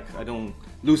my deck. I don't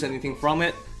lose anything from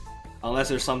it unless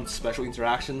there's some special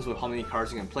interactions with how many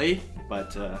cards you can play.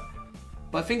 But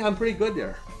I think I'm pretty good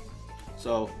there.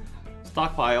 So,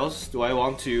 stockpiles. Do I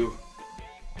want to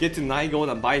get to 9 gold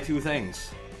and buy 2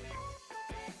 things?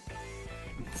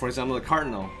 For example, the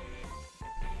Cardinal.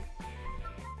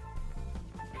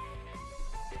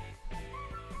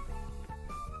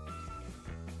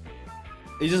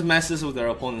 It just messes with their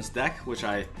opponent's deck, which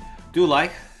I do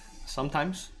like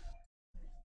sometimes.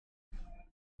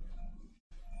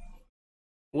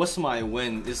 What's my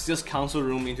win? It's just console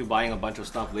room into buying a bunch of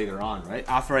stuff later on, right?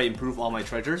 After I improve all my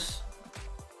treasures.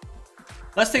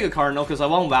 Let's take a Cardinal because I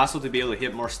want Vassal to be able to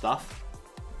hit more stuff.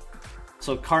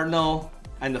 So Cardinal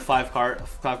and the 5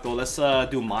 gold. Let's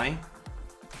do mine.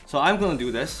 So I'm gonna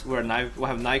do this. We'll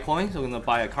have 9 coins. So I'm gonna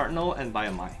buy a Cardinal and buy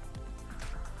a mine.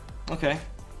 Okay.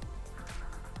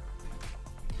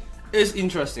 It's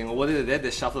interesting. What they did?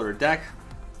 They shuffled their deck.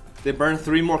 They burned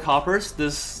 3 more coppers.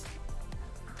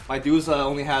 My dude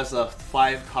only has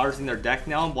 5 cards in their deck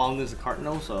now. One is a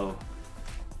Cardinal, so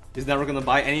he's never gonna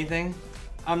buy anything.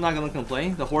 I'm not gonna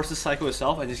complain. The horses cycle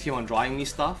itself. I just keep on drawing me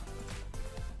stuff.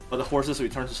 But the horses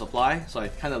return to supply, so I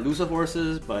kind of lose the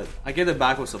horses, but I get it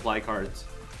back with supply cards.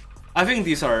 I think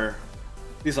these are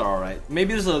alright.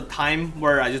 Maybe there's a time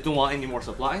where I just don't want any more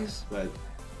supplies, but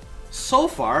so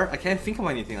far I can't think of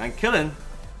anything. I'm killing.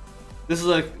 This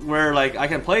is where I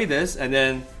can play this and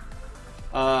then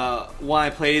when I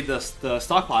play the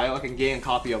stockpile, I can gain a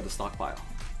copy of the stockpile.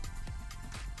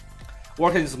 Or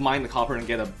I can just mine the copper and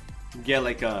get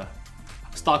like a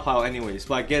stockpile anyways,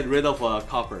 but I get rid of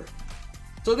copper.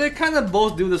 So they kind of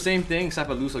both do the same thing, except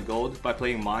I lose a gold by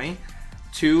playing mine.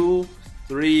 2,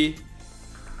 3,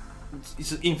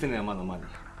 it's an infinite amount of money,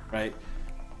 right?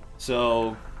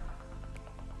 So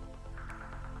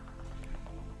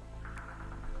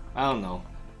I don't know,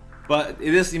 but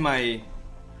it is in my.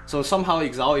 So somehow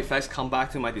exile effects come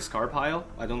back to my discard pile.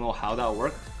 I don't know how that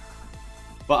worked,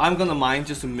 but I'm gonna mine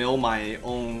just to mill my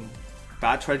own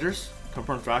bad treasures,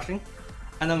 confirm thrashing,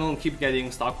 and I'm gonna keep getting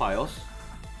stockpiles.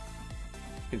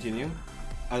 Continue.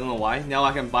 I don't know why. Now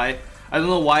I can buy. I don't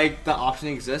know why that option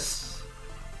exists.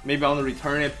 Maybe I want to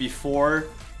return it before,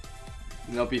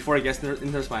 before it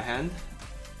enters my hand.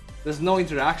 There's no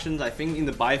interactions, I think, in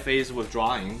the buy phase with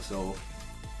drawing, so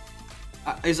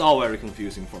it's all very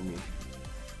confusing for me.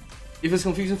 If it's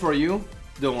confusing for you,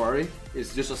 don't worry.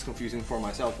 It's just as confusing for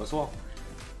myself as well.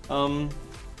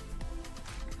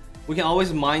 We can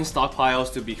always mine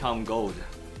stockpiles to become gold.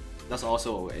 That's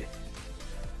also a way.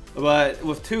 But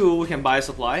with 2, we can buy a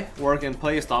supply, or we can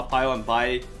play a stockpile and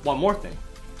buy one more thing.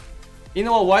 You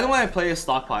know what? Why don't I play a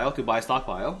stockpile to buy a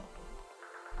stockpile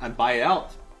and buy it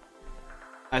out?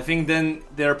 I think then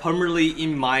they're permanently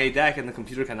in my deck and the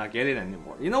computer cannot get it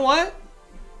anymore. You know what?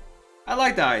 I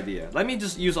like that idea. Let me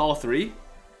just use all 3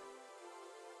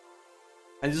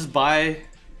 and just buy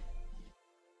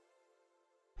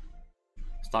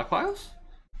stockpiles.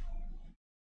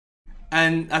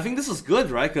 And I think this is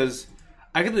good, right? Because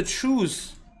I get to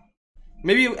choose.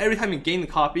 Maybe every time you gain the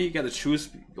copy, you get to choose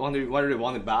whether you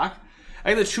want it back.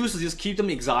 I get to choose to just keep them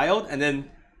exiled and then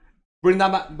bring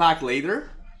them back later.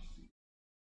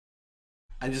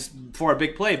 And just for a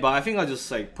big play, but I think I'll just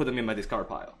like put them in my discard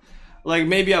pile. Like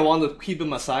maybe I want to keep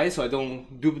them aside so I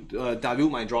don't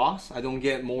dilute my draws. I don't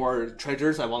get more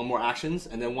treasures. I want more actions,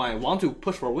 and then when I want to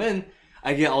push for win,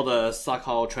 I get all the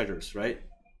stockpile treasures, right?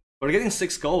 But we're getting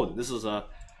 6 gold. This is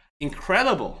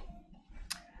incredible.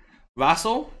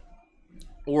 Vassal,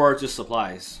 or just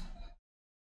supplies.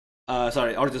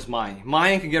 Sorry, or just mine.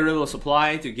 Mine can get rid of the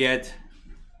supply to get.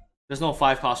 There's no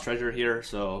 5-cost treasure here,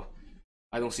 so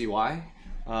I don't see why.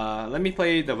 Let me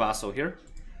play the Vassal here.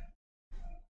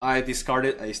 I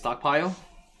discarded a stockpile.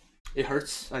 It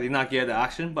hurts. I did not get the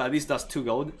action, but at least that's 2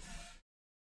 gold.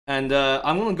 And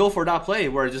I'm gonna go for that play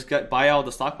where I just buy out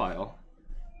the stockpile.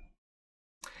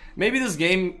 Maybe this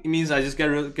game means I just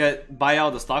buy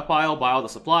out the stockpile, buy out the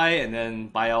supply, and then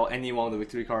buy out any one of the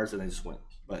victory cards and then just win.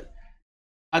 But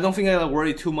I don't think I gotta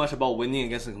worry too much about winning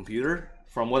against the computer.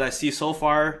 From what I see so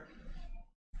far,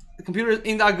 the computer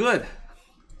ain't that good.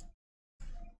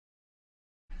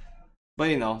 But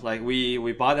you know, like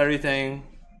we bought everything.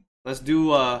 Let's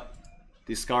do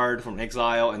discard from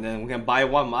exile, and then we can buy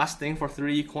one last thing for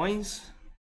 3 coins.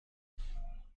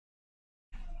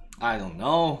 I don't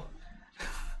know.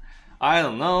 I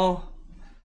don't know.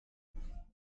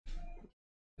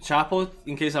 Chapel,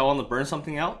 in case I want to burn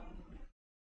something out.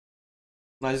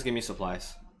 No, just give me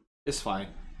supplies. It's fine.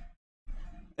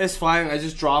 It's fine. I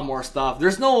just draw more stuff.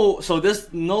 There's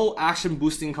no action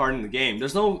boosting card in the game.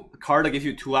 There's no card that gives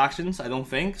you 2 actions, I don't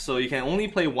think. So you can only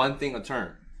play one thing a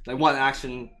turn. Like 1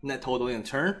 action net total in a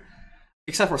turn.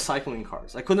 Except for cycling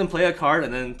cards. I couldn't play a card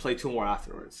and then play 2 more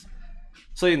afterwards.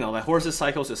 So you know, like Horses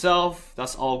cycles itself.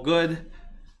 That's all good.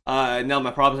 Now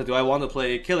my problem is, do I want to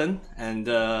play Killing and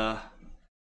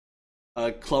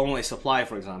clone a supply,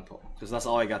 for example? Because that's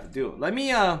all I got to do. Let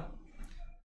me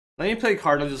play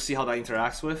Cardinal just to see how that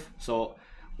interacts with. So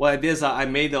what I did is I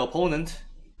made the opponent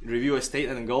review a state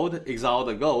and a gold, exile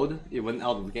the gold, it went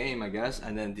out of the game, I guess,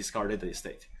 and then discarded the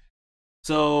estate.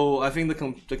 So I think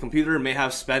the computer may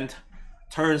have spent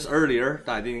turns earlier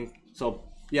that I didn't. So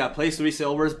yeah, placed 3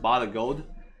 silvers, bought a gold.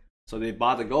 So they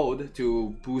bought the gold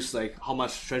to boost like how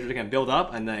much treasure they can build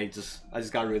up, and then I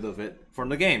just got rid of it from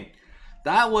the game.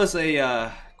 That was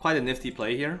a quite a nifty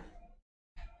play here.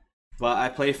 But I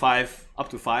play 5 up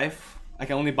to 5. I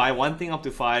can only buy 1 thing up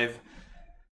to 5.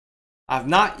 I've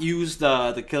not used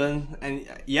the Killing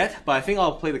yet, but I think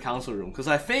I'll play the Council Room because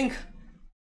I think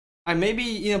I may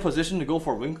be in a position to go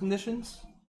for win conditions.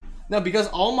 Now, because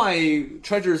all my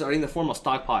treasures are in the form of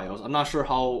stockpiles, I'm not sure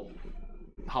how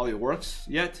it works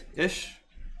yet-ish.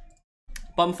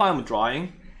 But I'm fine with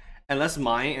drawing. And let's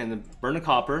mine and burn the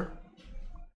copper.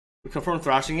 We confirm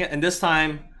thrashing it, and this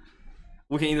time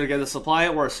we can either get a supply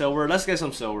or a silver. Let's get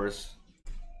some silvers.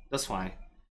 That's fine.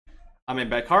 I'm in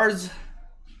bad cards.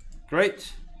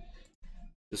 Great.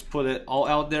 Just put it all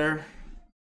out there.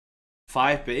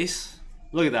 5 base.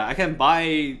 Look at that. I can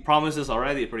buy promises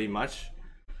already pretty much.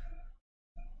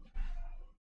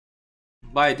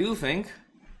 But I do think,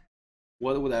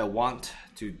 what would I want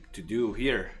to do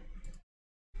here?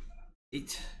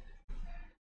 8.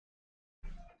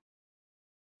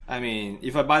 I mean,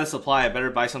 if I buy the supply, I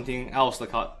better buy something else.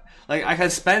 Like I can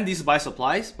spend these to buy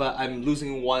supplies, but I'm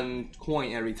losing 1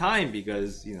 coin every time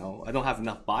because, you know, I don't have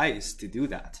enough buys to do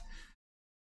that.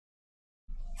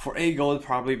 For 8 gold,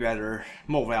 probably better,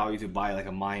 more value to buy like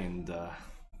a mine and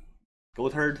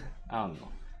gold herd. I don't know.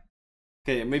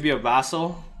 Okay, maybe a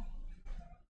vassal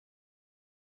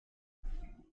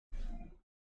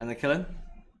and a killing.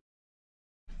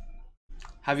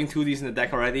 Having 2 of these in the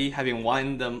deck already, having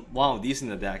one of these in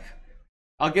the deck.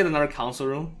 I'll get another council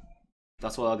room.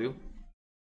 That's what I'll do.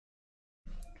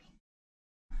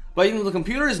 But you know, the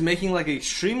computer is making like an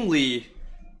extremely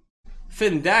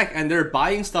thin deck and they're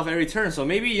buying stuff every turn. So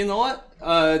maybe, you know what?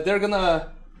 They're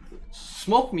gonna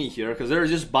smoke me here because they're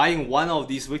just buying one of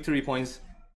these victory points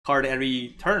card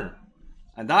every turn.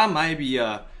 And that might be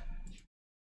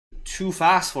too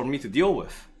fast for me to deal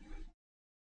with.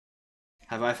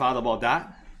 Have I thought about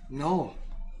that? No.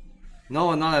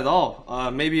 No, not at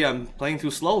all. Maybe I'm playing too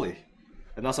slowly.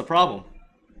 And that's a problem.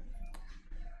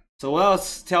 So what I'll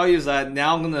tell you is that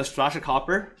now I'm gonna strash a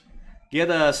copper, get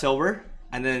a silver,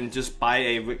 and then just buy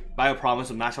a province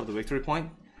to match up the victory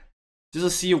point. Just to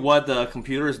see what the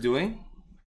computer is doing.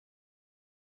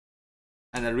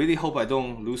 And I really hope I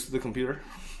don't lose to the computer.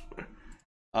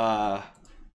 Yeah,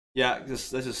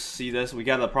 let's just see this. We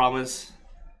got a province.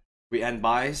 We end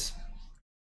buys.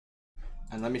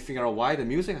 And let me figure out why the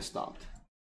music has stopped.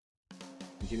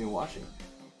 Continue watching.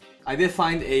 I did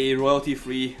find a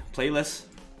royalty-free playlist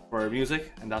for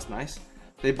music, and that's nice.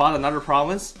 They bought another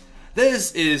province.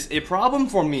 This is a problem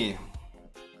for me.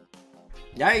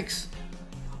 Yikes.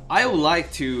 I would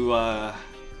like to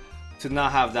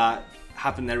not have that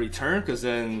happen every turn, because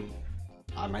then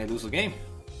I might lose the game.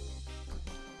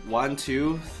 1,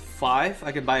 2, 5.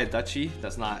 I could buy a duchy.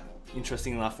 That's not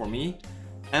interesting enough for me.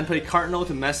 And play Cardinal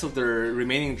to mess with their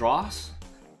remaining draws.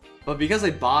 But because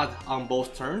I bought on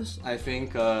both turns, I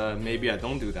think maybe I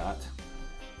don't do that.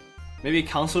 Maybe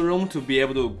Council Room to be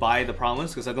able to buy the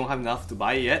province because I don't have enough to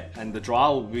buy it yet, and the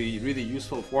draw will be really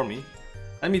useful for me.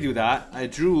 Let me do that. I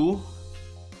drew.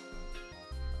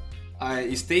 I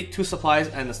estate 2 supplies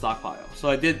and a stockpile, so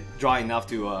I did draw enough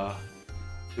to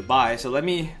buy. So let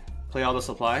me play all the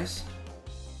supplies.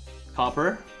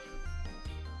 Copper.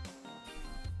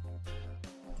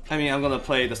 I mean, I'm gonna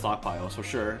play the stockpiles for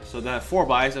sure. So then I have 4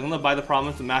 buys. I'm gonna buy the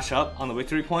province to match up on the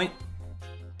victory point.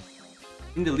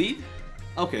 In the lead?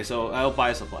 Okay, so I'll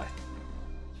buy a supply.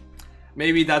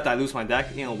 Maybe that dilutes my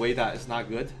deck in a way that is not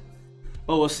good.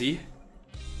 But we'll see.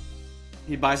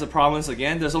 He buys a province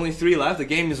again. There's only 3 left. The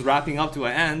game is wrapping up to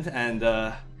an end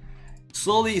and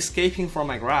slowly escaping from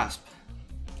my grasp.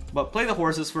 But play the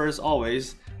horses first,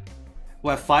 always. We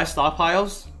have 5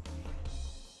 stockpiles.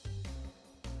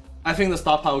 I think the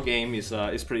stockpile game is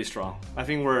pretty strong. I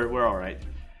think we're all right.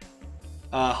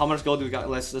 How much gold do we got?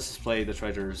 Let's just play the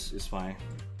treasures. It's fine.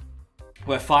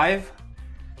 We have 5,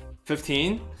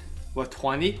 15, we have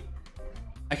 20.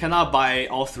 I cannot buy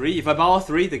all 3. If I buy all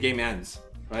 3, the game ends,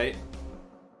 right?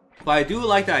 But I do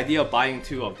like the idea of buying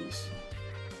 2 of these.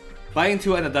 Buying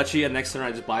 2 and a duchy, and next turn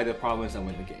I just buy the province and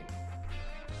win the game.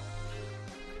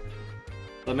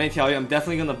 Let me tell you, I'm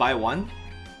definitely gonna buy 1.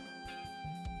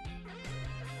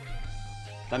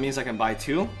 That means I can buy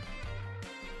 2.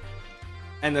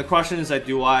 And the question is that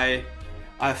I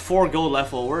have 4 gold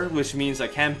left over, which means I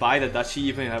can't buy the duchy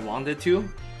even if I wanted to.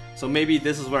 So maybe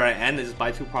this is where I end, is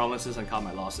buy 2 provinces and count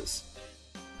my losses.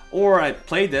 Or I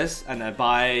play this and I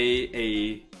buy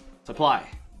a supply.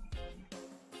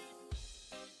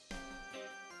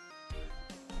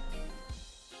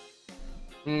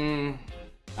 I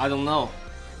don't know.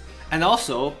 And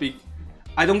also,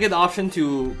 I don't get the option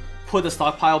to put the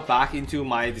stockpile back into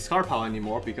my discard pile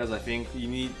anymore because I think you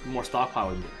need more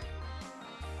stockpile in there.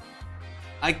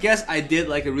 I guess I did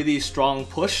like a really strong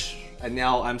push and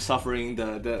now I'm suffering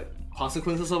the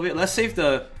consequences of it. Let's save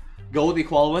the gold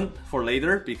equivalent for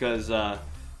later because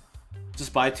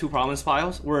just buy 2 province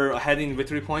piles. We're ahead in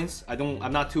victory points.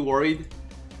 I'm not too worried.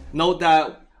 Note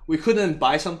that we couldn't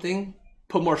buy something,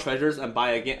 put more treasures and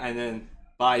buy again and then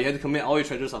buy. You had to commit all your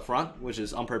treasures up front, which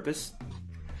is on purpose.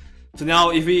 So now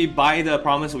if we buy the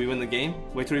province, we win the game.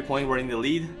 Victory point, we're in the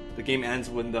lead. The game ends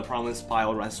when the province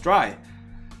pile runs dry.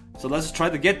 So let's try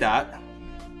to get that.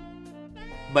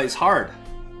 But it's hard.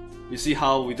 You see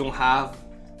how we don't have...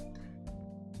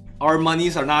 Our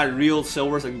monies are not real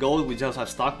silvers and gold, we just have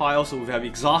stockpiles, so we have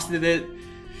exhausted it.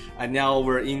 And now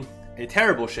we're in a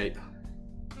terrible shape.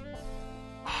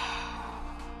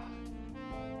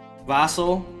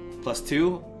 Vassal,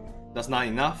 +2. That's not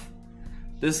enough.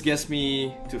 This gets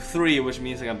me to 3, which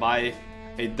means I can buy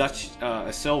a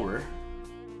a silver.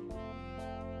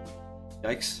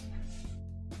 Yikes.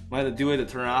 I have to do it the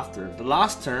turn after. The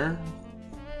last turn,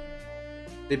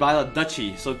 they buy a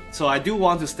duchy. So I do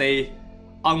want to stay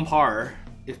on par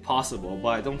if possible, but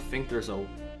I don't think there's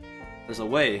a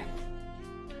way.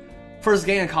 First,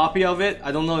 gain a copy of it.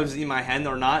 I don't know if it's in my hand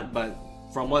or not, but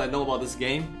from what I know about this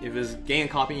game, if it's gain a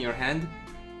copy in your hand,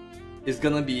 it's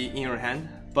gonna be in your hand.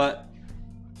 But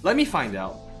let me find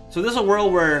out. So there's a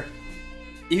world where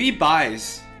if he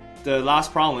buys the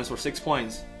last province for 6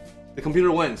 points, the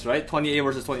computer wins, right? 28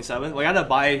 versus 27. Well, I gotta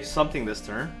buy something this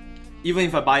turn. Even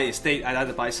if I buy a state, I have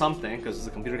to buy something because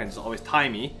the computer can just always tie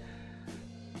me.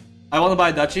 I want to buy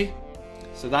a duchy,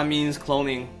 so that means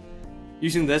cloning,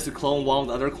 using this to clone one of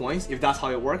the other coins, if that's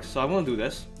how it works. So I'm gonna do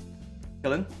this.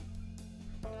 Killing.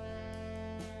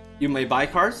 You may buy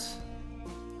cards.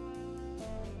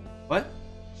 What?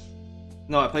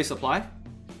 No, I play supply.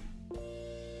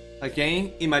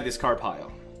 Again, in my discard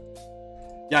pile.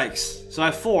 Yikes. So I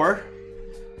have 4.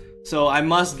 So I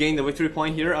must gain the victory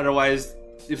point here, otherwise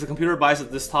if the computer buys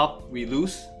at this top, we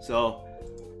lose. So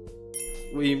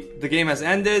the game has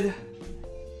ended.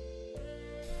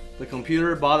 The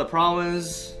computer bought a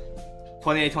province.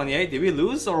 28-28. Did we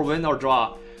lose or win or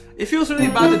draw? It feels really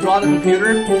bad to draw the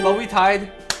computer, but we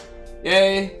tied.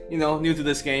 Yay, you know, new to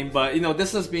this game, but you know,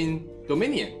 this has been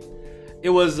Dominion. It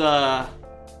was well,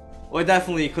 I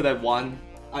definitely could have won.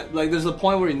 Like, there's a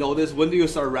point where you notice when do you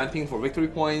start ramping for victory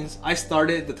points. I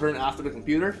started the turn after the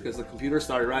computer because the computer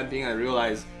started ramping. I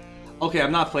realized, okay,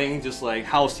 I'm not playing just like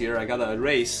house here. I gotta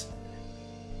race.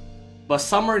 But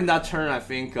somewhere in that turn, I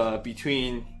think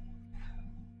between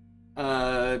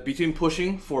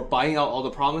pushing for buying out all the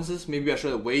provinces, maybe I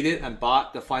should have waited and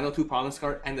bought the final 2 province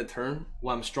card and the turn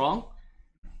when I'm strong.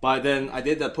 But then I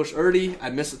did that push early. I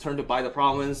missed the turn to buy the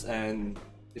province and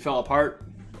it fell apart.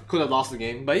 Could have lost the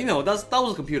game, but you know, that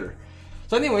was a computer.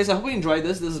 So anyways, I hope you enjoyed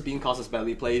this. This has been Costas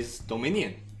Badly Plays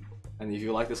Dominion. And if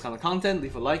you like this kind of content,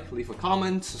 leave a like, leave a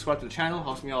comment, subscribe to the channel,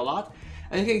 helps me out a lot.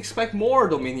 And you can expect more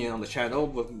Dominion on the channel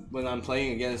when I'm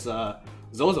playing against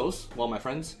Zozos, well, my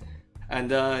friends.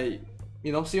 And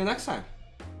you know, see you next time.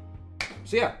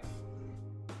 See ya.